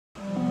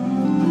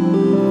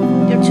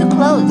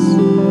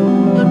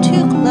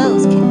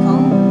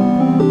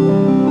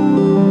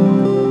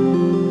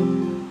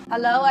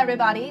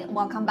everybody,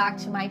 welcome back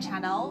to my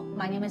channel.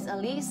 My name is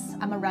Elise.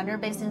 I'm a runner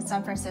based in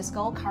San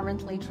Francisco,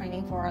 currently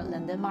training for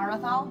London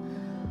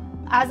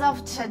Marathon. As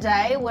of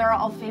today, we're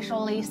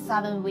officially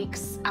 7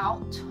 weeks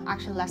out,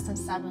 actually less than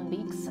 7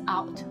 weeks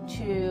out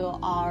to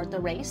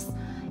the race.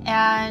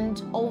 And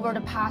over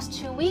the past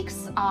 2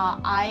 weeks,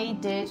 I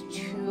did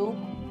two,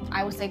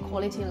 I would say,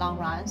 quality long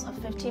runs, a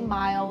 15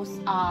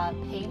 miles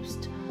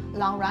paced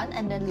long run,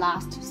 and then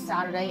last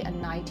Saturday, a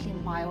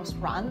 19 miles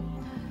run.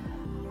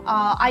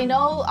 I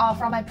know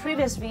from my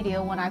previous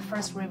video when I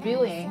first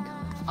reviewing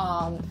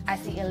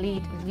SE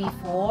Elite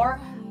V4,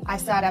 I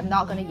said I'm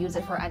not going to use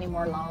it for any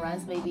more long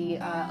runs, maybe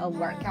a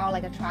workout,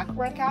 like a track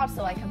workout,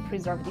 so I can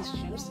preserve these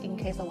shoes in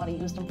case I want to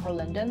use them for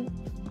London.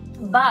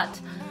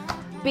 But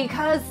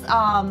because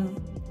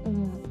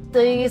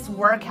these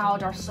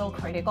workouts are so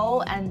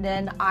critical, and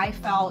then I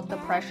felt the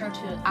pressure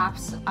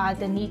to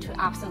the need to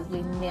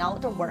absolutely nail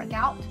the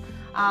workout.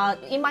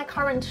 In my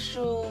current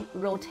shoe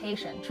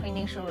rotation,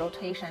 training shoe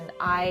rotation,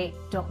 I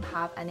don't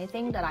have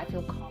anything that I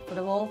feel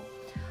comfortable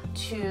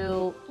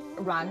to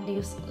run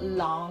these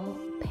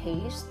long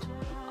paced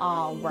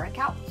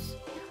workouts.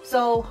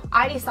 So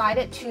I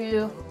decided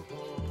to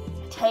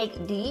take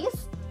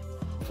these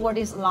for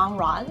these long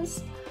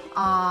runs.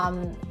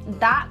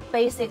 That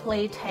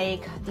basically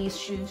take these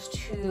shoes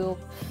to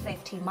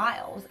 50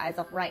 miles as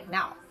of right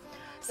now.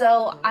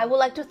 So I would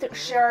like to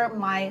share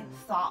my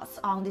thoughts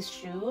on these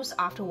shoes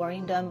after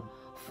wearing them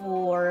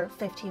for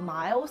 50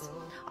 miles,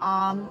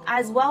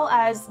 as well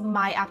as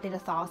my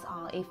updated thoughts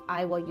on if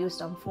I will use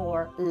them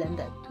for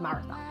London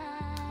Marathon.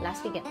 Let's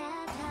begin.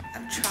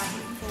 I'm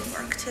traveling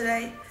for work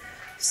today,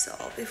 so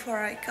before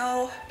I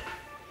go,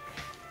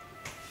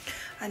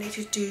 I need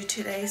to do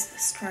today's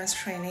strength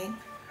training.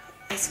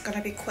 It's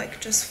gonna be quick,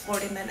 just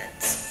 40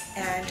 minutes,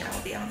 and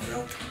I'll be on the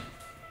road.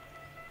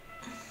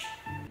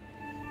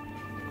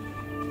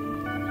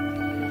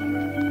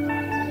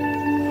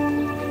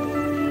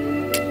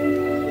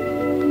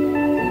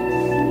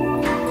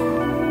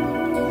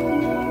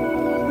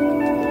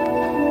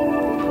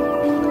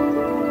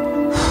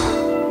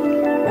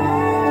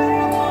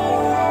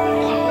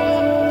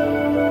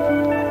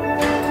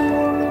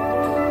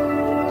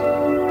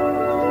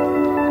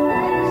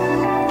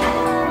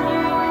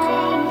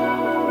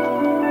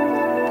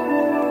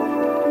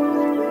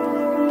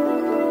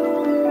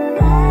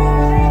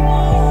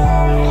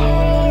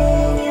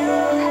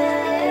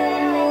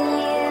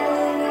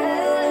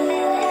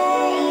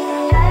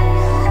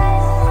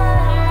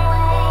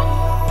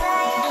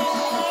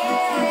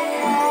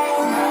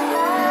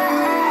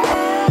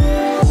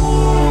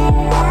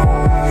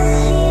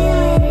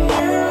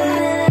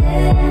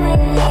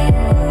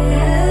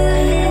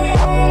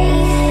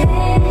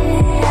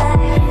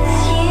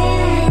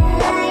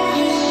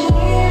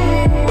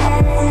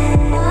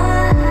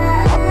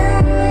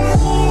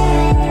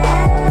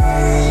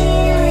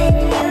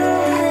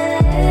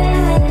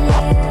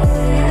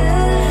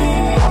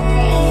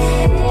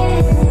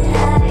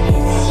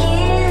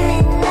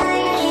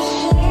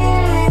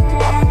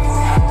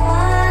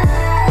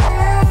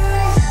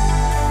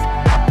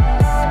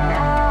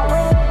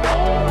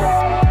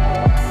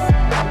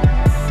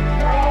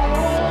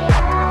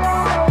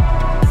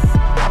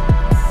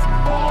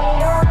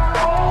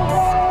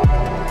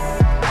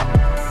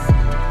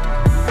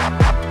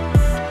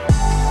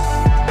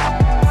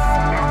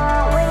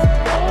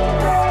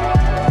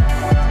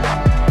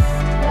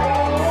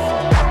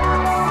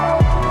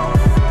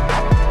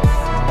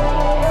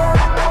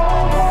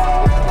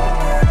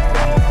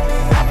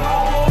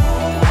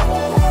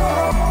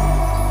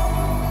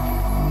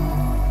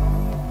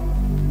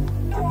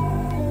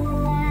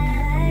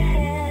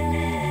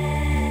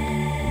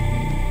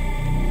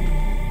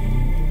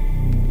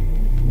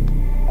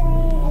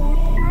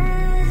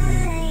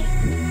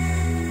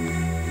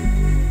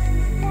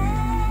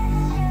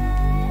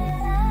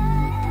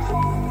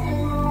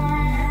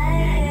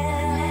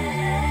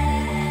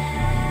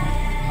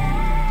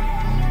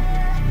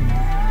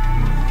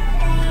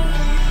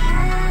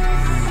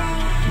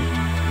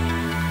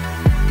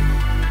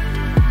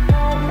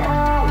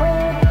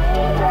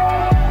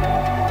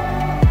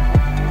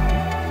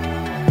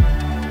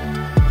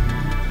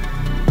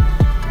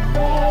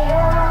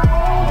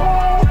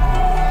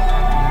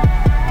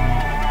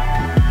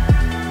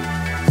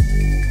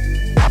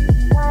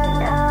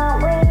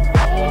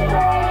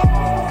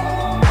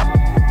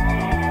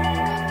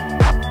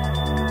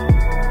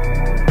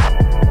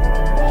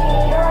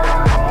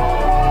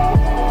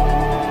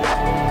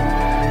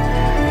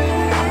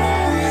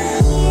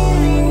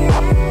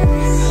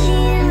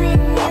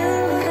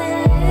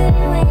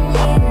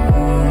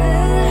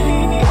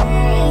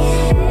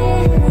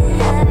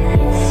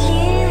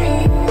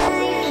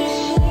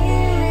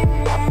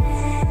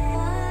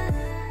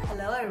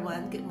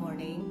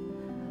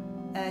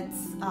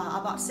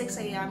 About 6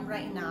 a.m.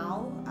 right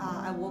now.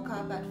 I woke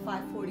up at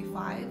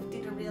 5:45,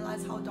 didn't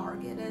realize how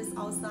dark it is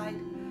outside.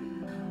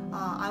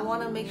 I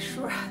want to make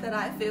sure that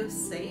I feel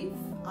safe.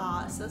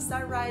 So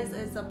sunrise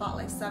is about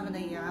like 7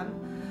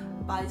 a.m.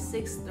 by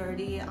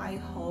 6:30, I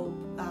hope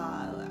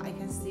I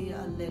can see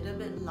a little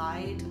bit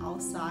light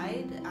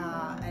outside,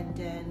 and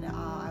then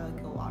I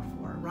will go out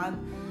for a run.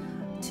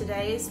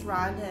 Today's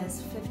run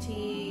is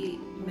 50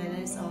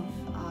 minutes of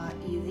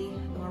easy,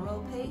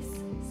 normal pace.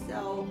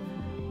 So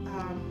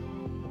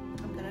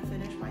I'm gonna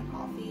finish my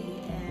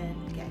coffee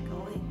and get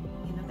going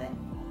in a bit.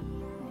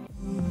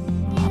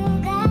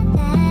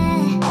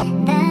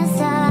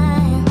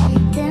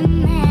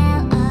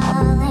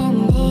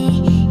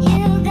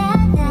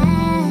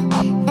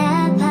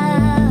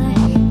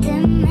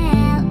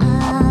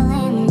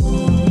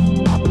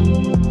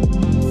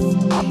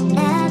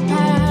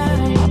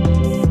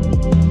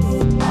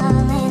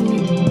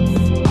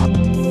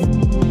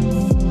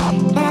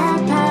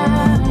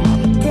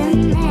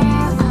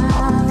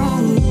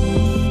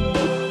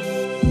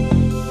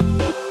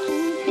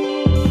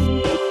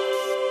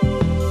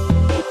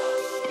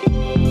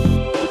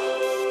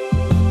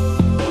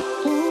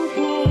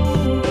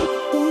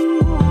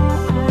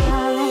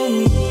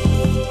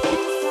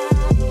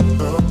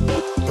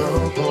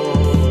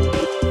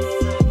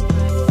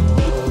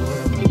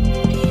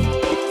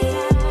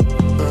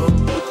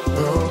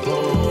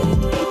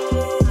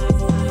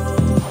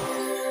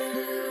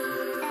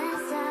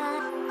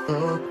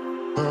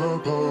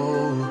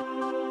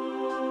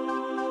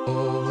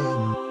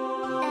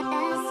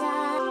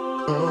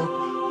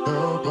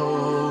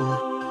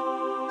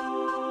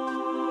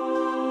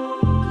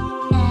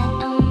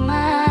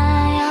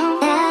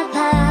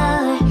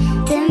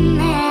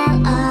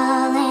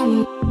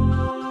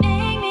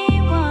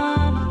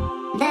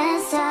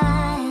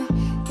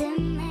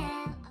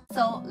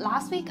 So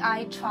last week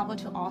I traveled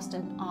to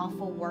Austin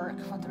for work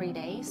for 3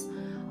 days,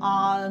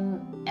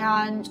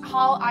 and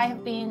how I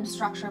have been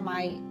structuring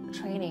my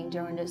training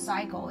during this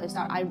cycle is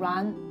that I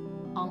run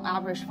on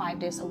average 5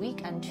 days a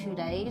week, and 2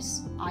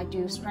 days I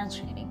do strength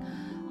training.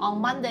 On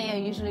Monday I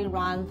usually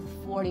run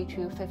 40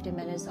 to 50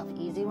 minutes of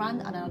easy run,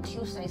 and then on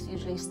Tuesday it's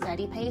usually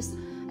steady pace,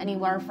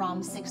 anywhere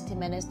from 60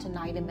 minutes to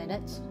 90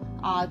 minutes.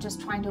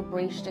 Just trying to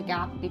bridge the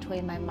gap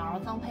between my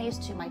marathon pace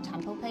to my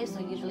tempo pace, so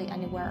usually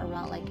anywhere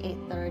around like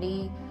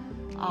 8:30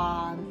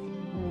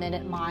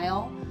 minute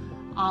mile.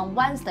 On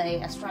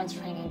Wednesday, a strength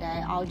training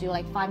day, I'll do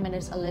like 5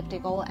 minutes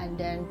elliptical and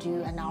then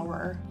do an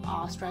hour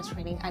strength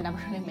training. I never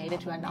really made it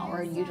to an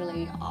hour,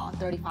 usually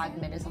 35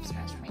 minutes of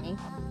strength training.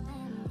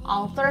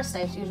 On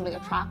Thursday, it's usually a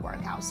track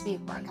workout,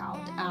 speed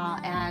workout,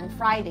 and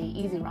Friday,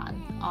 easy run,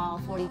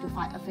 40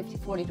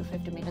 to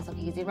 50 minutes of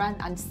easy run,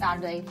 and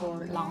Saturday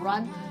for long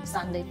run,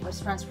 Sunday for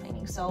strength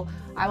training. So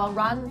I will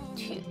run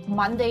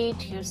Monday,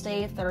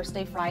 Tuesday,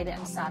 Thursday, Friday,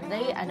 and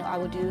Saturday, and I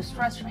will do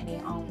strength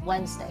training on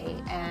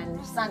Wednesday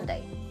and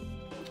Sunday.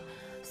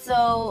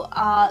 So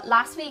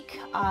last week,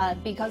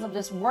 because of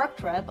this work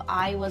trip,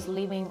 I was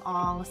leaving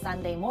on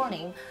Sunday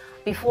morning.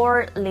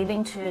 Before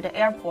leaving to the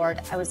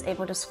airport, I was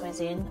able to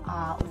squeeze in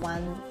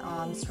one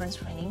strength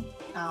training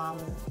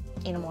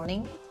in the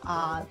morning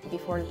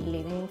before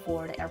leaving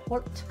for the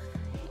airport.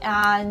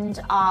 And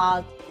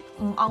on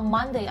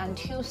Monday and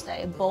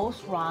Tuesday, both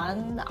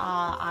run,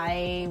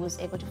 I was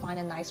able to find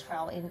a nice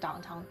trail in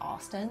downtown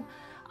Austin.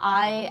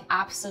 I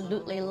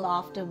absolutely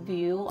loved the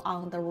view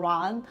on the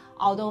run.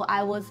 Although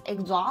I was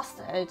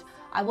exhausted,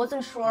 I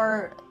wasn't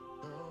sure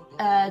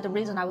the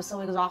reason I was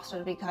so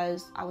exhausted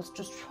because I was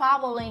just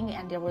traveling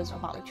and there was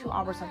about like 2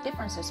 hours of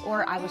differences, or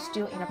I was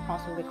still in the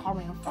process of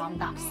recovering from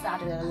that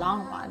Saturday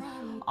long run.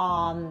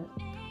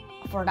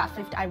 For that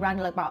I ran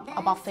like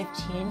about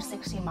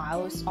 15-16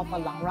 miles of a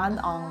long run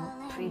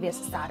on previous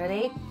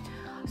Saturday.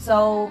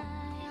 So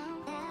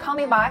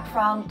coming back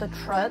from the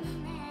trip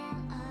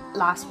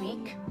last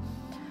week,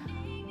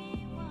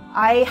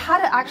 I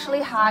had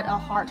actually had a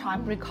hard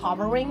time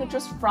recovering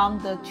just from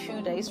the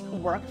 2 days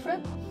work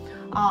trip.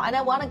 And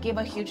I want to give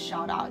a huge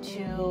shout out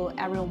to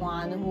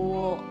everyone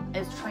who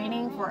is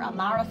training for a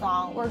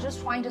marathon or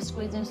just trying to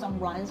squeeze in some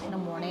runs in the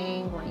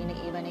morning or in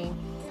the evening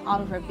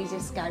out of your busy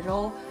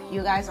schedule.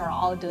 You guys are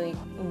all doing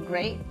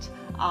great.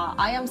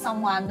 I am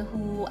someone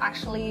who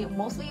actually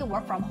mostly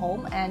work from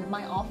home, and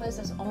my office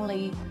is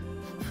only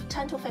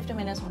 10 to 15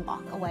 minutes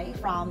walk away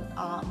from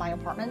my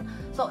apartment.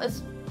 So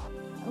it's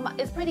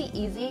pretty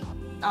easy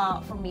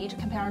for me to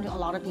compare to a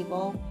lot of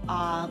people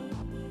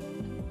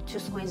to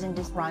squeeze in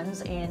these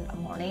runs in the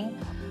morning,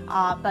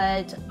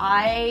 but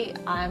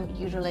I'm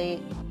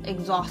usually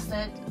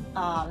exhausted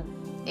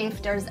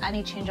if there's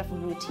any change of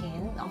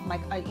routine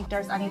if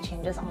there's any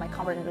changes on my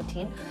current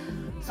routine.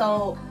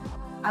 So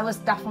I was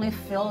definitely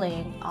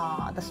feeling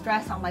the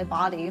stress on my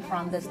body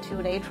from this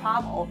 2-day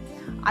travel.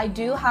 I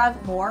do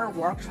have more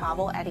work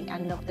travel at the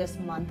end of this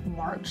month,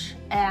 March,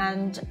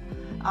 and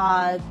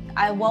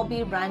I will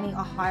be running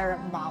a higher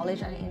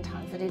mileage and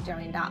intensity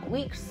during that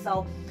week.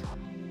 So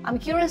I'm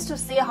curious to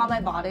see how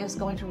my body is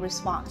going to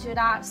respond to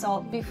that.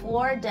 So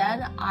before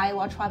then, I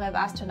will try my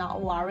best to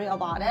not worry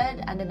about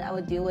it, and then I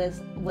will deal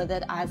with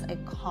it as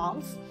it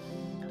comes.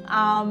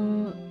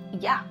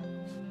 Yeah.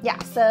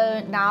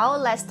 So now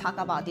let's talk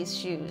about these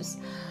shoes.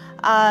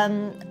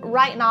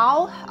 Right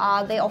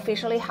now, they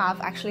officially have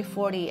actually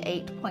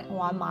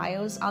 48.1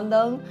 miles on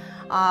them.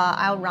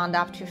 I'll round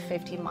up to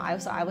 50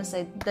 miles. So I would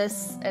say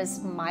this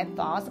is my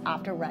thoughts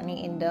after running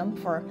in them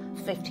for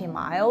 50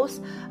 miles.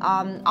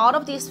 Out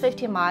of these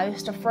 50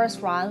 miles, the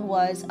first run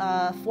was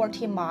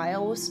 14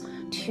 miles,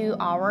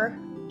 2-hour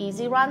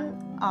easy run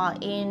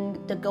in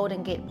the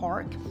Golden Gate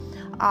Park.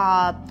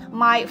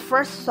 My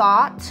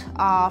thought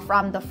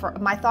from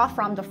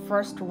the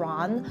first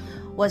run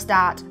was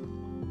that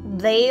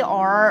they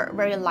are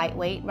very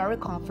lightweight, very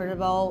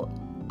comfortable.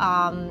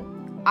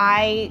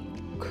 I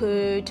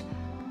could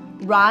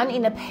run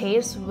in a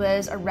pace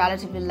with a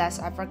relatively less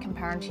effort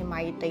compared to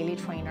my daily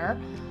trainer.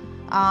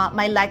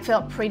 My leg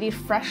felt pretty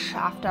fresh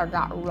after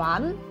that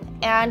run,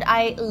 and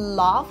I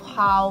love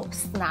how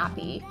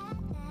snappy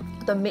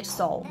the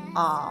midsole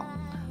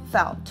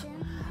felt.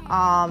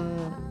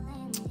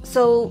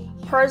 So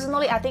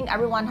personally, I think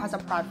everyone has a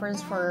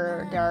preference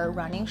for their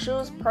running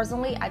shoes.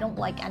 Personally, I don't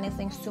like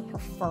anything super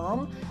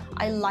firm.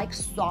 I like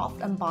soft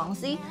and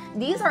bouncy.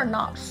 These are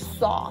not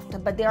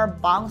soft, but they are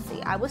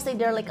bouncy. I would say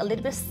they're like a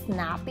little bit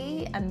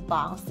snappy and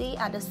bouncy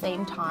at the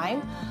same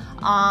time.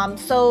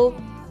 So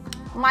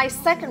my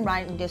second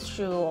run in this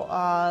shoe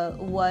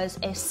was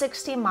a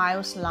 60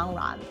 miles long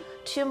run,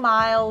 2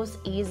 miles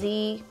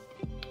easy,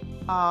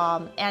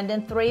 and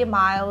then 3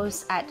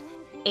 miles at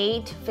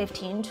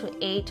 8:15 to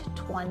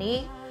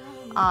 8:20,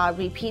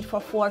 repeat for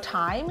 4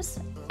 times,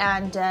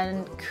 and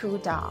then cool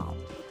down.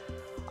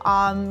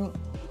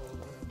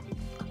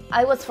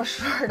 I was for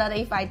sure that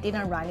if I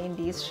didn't run in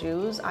these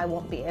shoes, I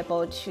won't be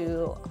able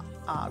to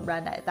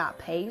run at that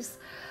pace.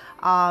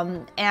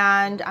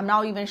 And I'm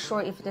not even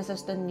sure if this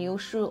is the new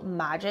shoe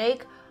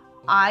magic.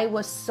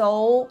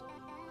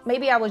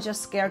 Maybe I was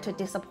just scared to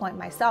disappoint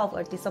myself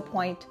or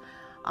disappoint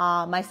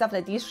myself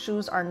that these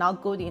shoes are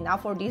not good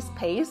enough for this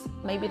pace.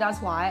 Maybe that's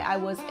why I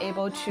was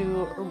able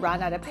to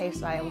run at a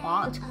pace that I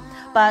want.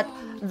 But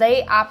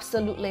they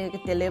absolutely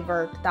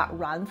delivered that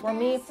run for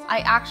me. I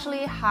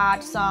actually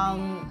had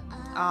some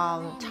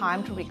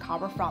time to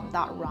recover from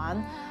that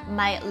run.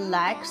 My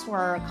legs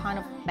were kind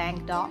of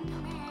banged up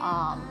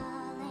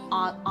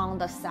on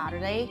the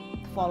Saturday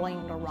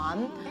following the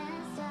run.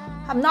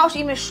 I'm not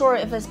even sure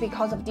if it's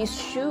because of these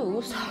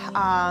shoes,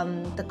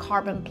 the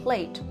carbon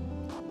plate,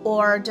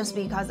 or just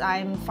because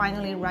I'm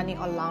finally running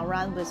a long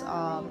run with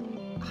a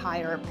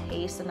higher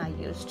pace than I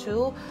used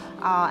to,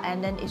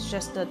 and then it's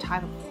just the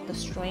type of the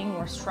strain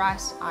or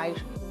stress I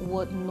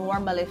would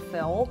normally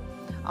feel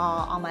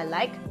on my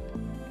leg.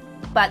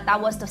 But that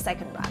was the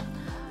second run.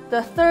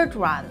 The third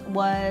run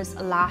was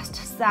last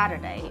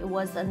Saturday. It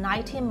was a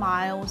 90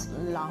 miles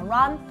long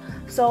run.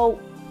 So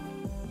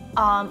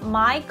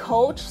my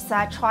coach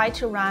said try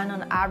to run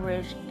on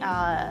average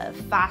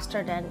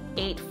faster than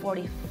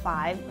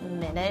 8:45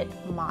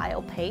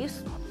 mile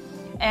pace.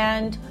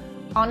 And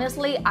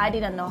honestly, I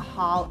didn't know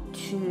how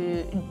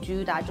to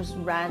do that, just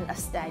run a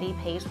steady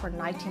pace for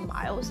 90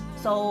 miles.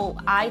 So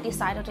I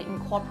decided to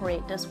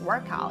incorporate this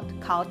workout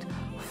called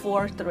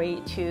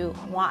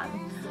 4-3-2-1.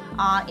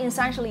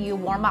 Essentially, you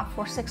warm up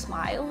for 6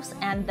 miles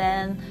and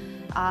then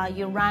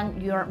you run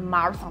your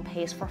marathon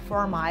pace for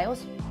 4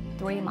 miles,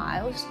 3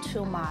 miles,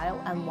 2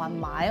 miles, and 1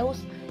 mile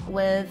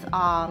with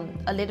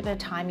a little bit of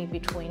time in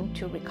between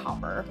to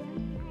recover.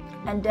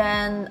 And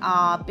then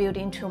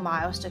building 2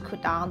 miles to cool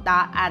down.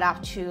 That add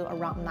up to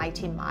around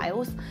 19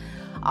 miles.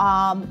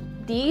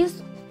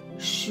 These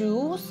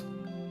shoes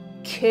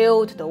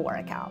killed the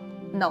workout.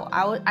 No,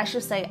 I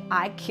should say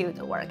I killed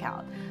the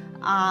workout.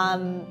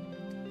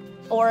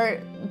 Or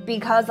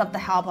because of the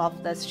help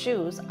of these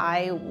shoes,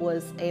 I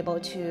was able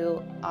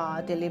to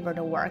deliver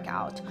the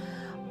workout.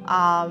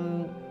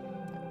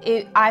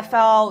 I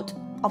felt,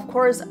 of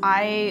course,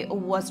 I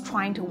was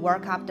trying to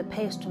work up the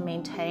pace to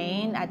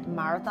maintain at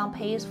marathon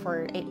pace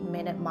for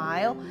 8-minute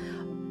mile,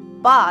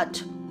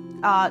 but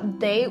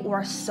they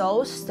were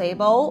so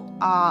stable.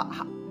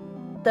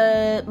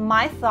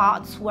 My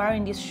thoughts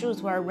wearing these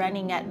shoes were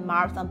running at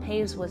marathon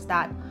pace was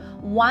that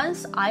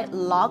once I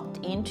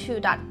locked into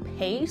that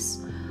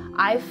pace,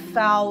 I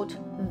felt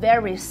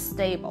very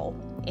stable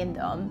in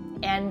them,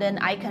 and then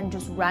I can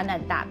just run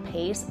at that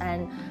pace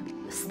and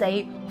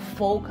stay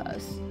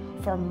focused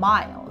for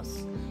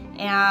miles.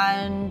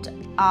 And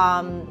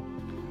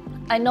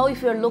I know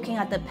if you're looking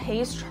at the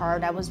pace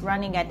chart, I was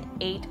running at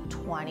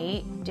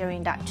 8:20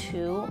 during that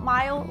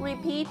 2-mile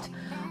repeat,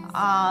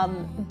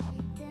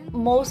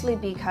 mostly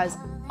because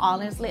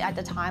honestly at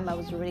the time I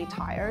was really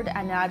tired,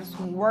 and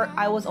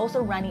I was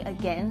also running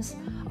against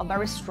a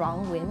very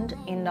strong wind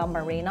in the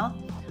marina,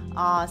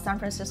 San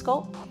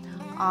Francisco.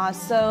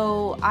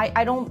 So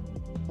I don't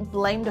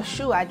blame the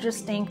shoe. I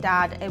just think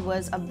that it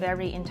was a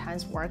very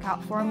intense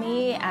workout for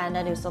me, and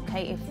it is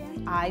okay if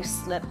I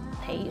slip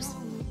pace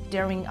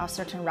during a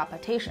certain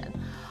repetition.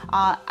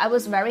 I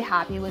was very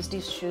happy with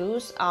these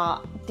shoes.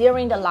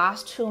 During the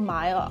last 2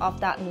 miles of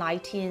that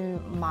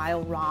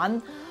 19-mile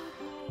run,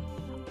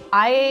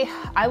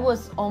 I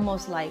was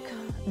almost like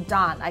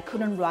done. I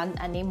couldn't run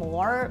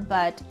anymore,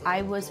 but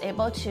I was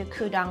able to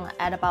cool down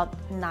at about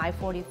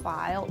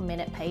 9:45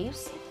 minute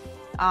pace.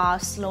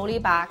 slowly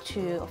back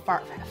to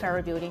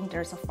Ferry Building.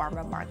 There's a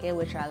farmer market,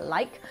 which I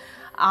like.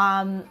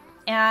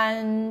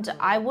 And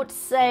I would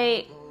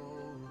say,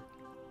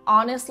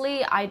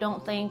 honestly, I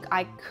don't think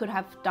I could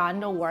have done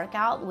the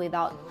workout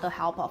without the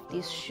help of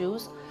these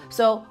shoes.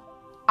 So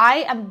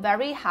I am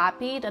very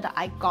happy that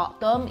I got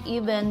them,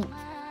 even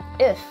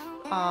if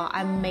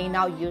I may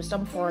not use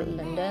them for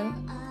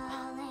London.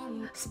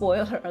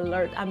 Spoiler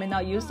alert, I may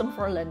not use them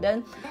for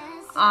London.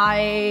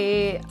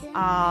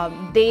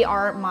 They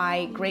are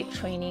my great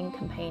training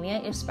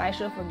companion,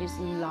 especially for these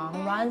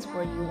long runs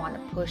where you want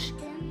to push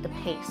the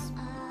pace.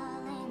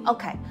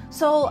 Okay,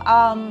 so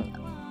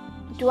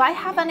do I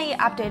have any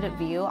updated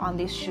view on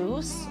these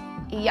shoes?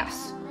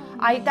 Yes,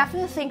 I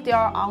definitely think they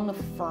are on the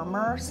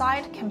firmer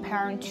side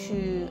comparing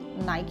to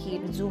Nike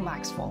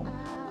ZoomX foam,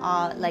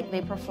 like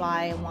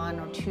Vaporfly 1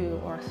 or 2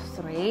 or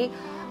 3.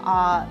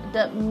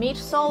 The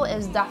midsole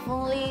is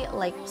definitely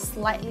like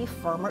slightly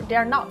firmer.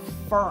 They're not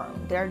firm,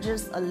 they're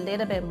just a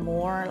little bit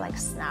more like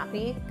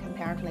snappy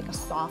compared to like a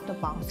soft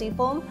bouncy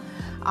foam.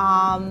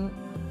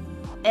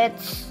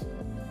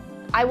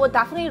 I would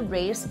definitely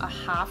race a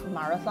half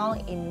marathon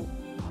in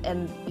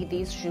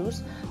these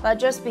shoes, but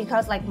just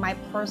because like my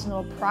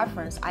personal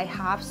preference, I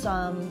have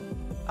some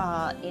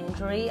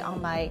injury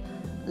on my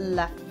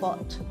left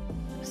foot,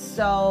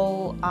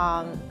 so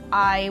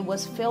I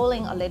was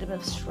feeling a little bit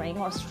of strain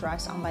or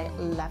stress on my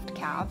left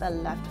calf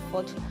and left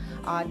foot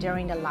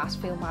during the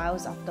last few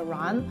miles of the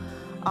run.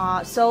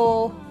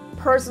 So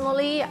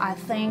personally, I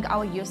think I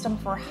will use them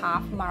for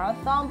half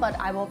marathon, but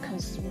I will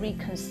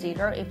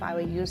reconsider if I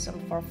will use them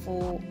for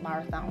full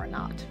marathon or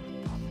not.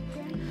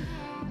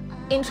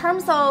 In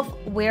terms of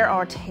wear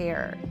or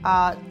tear,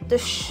 the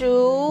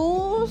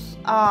shoes,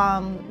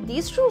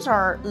 these shoes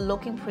are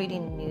looking pretty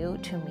new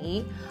to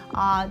me.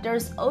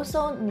 There's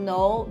also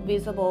no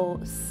visible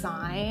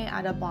sign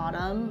at the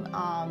bottom.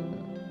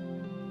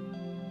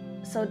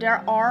 So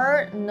there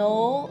are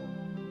no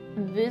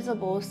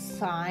visible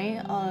sign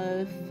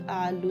of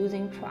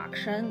losing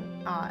traction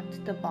at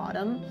the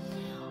bottom.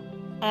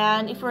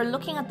 And if we're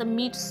looking at the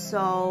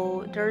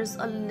midsole, there's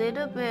a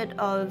little bit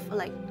of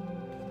like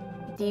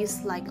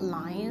these like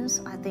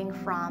lines, I think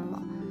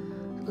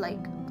from like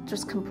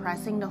just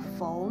compressing the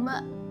foam,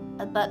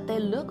 but they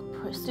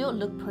still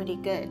look pretty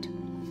good.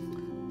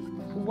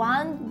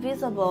 One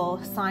visible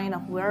sign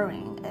of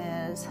wearing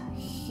is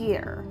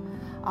here.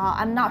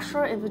 I'm not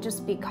sure if it's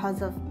just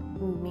because of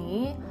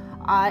me.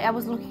 I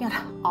was looking at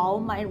all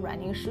my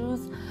running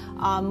shoes.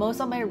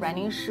 Most of my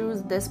running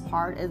shoes, this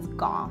part is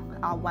gone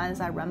once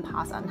I run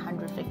past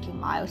 150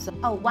 miles. So,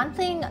 one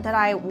thing that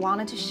I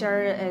wanted to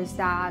share is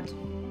that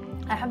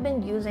I have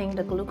been using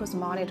the glucose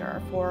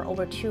monitor for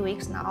over 2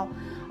 weeks now.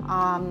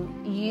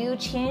 You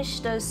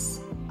change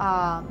this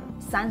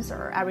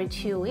sensor every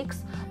 2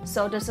 weeks,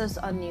 so this is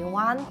a new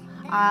one.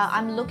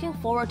 I'm looking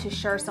forward to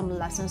share some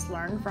lessons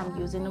learned from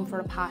using them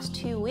for the past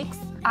 2 weeks.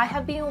 I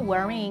have been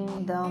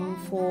wearing them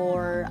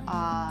for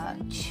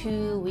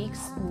 2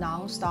 weeks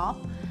non-stop,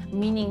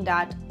 meaning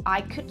that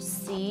I could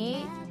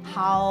see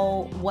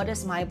what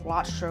is my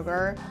blood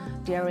sugar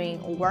during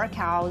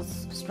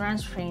workouts,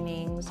 strength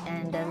trainings,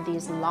 and then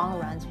these long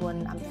runs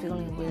when I'm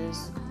feeling with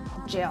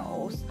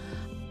gels.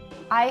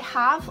 I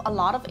have a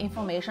lot of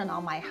information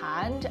on my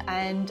hand,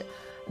 and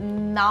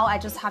now I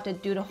just have to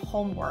do the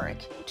homework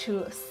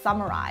to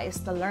summarize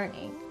the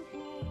learning.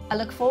 I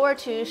look forward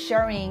to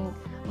sharing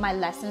my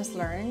lessons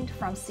learned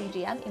from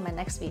CGM in my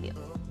next video.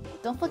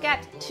 Don't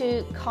forget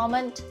to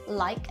comment,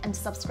 like, and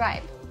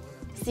subscribe.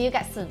 See you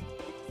guys soon.